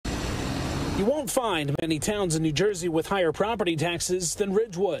You won't find many towns in New Jersey with higher property taxes than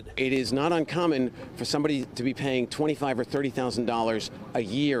Ridgewood. It is not uncommon for somebody to be paying $25,000 or $30,000 a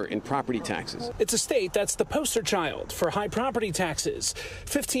year in property taxes. It's a state that's the poster child for high property taxes.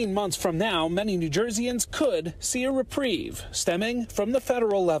 15 months from now, many New Jerseyans could see a reprieve stemming from the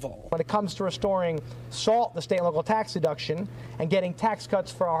federal level. When it comes to restoring SALT, the state and local tax deduction, and getting tax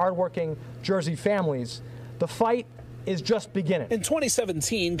cuts for our hardworking Jersey families, the fight is just beginning. In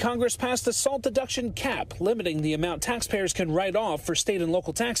 2017, Congress passed a SALT deduction cap, limiting the amount taxpayers can write off for state and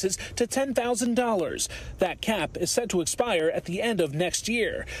local taxes to $10,000. That cap is set to expire at the end of next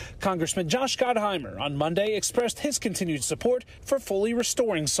year. Congressman Gottheimer on Monday expressed his continued support for fully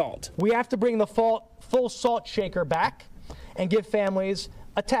restoring SALT. We have to bring the full SALT shaker back and give families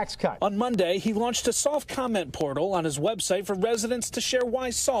a tax cut. On Monday, he launched a soft comment portal on his website for residents to share why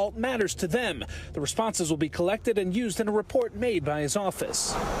SALT matters to them. The responses will be collected and used in a report made by his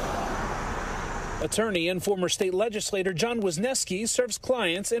office. Attorney and former state legislator John Wisniewski serves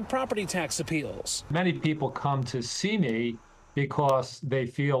clients in property tax appeals. Many people come to see me because they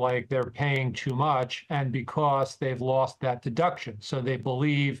feel like they're paying too much and because they've lost that deduction. So they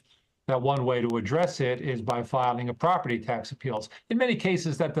believe that one way to address it is by filing a property tax appeals. In many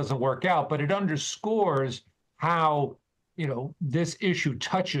cases, that doesn't work out, but it underscores how, this issue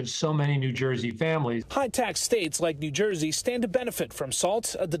touches so many New Jersey families. High-tax states like New Jersey stand to benefit from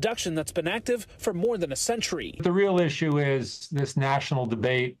SALT, a deduction that's been active for more than a century. The real issue is this national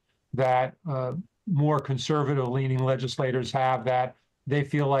debate that more conservative-leaning legislators have, that they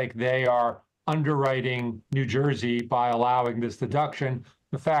feel like they are underwriting New Jersey by allowing this deduction.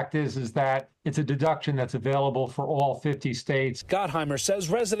 The fact is that it's a deduction that's available for all 50 states. Gottheimer says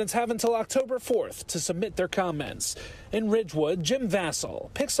residents have until October 4th to submit their comments. In Ridgewood, Jim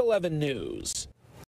Vassell, Pix 11 News.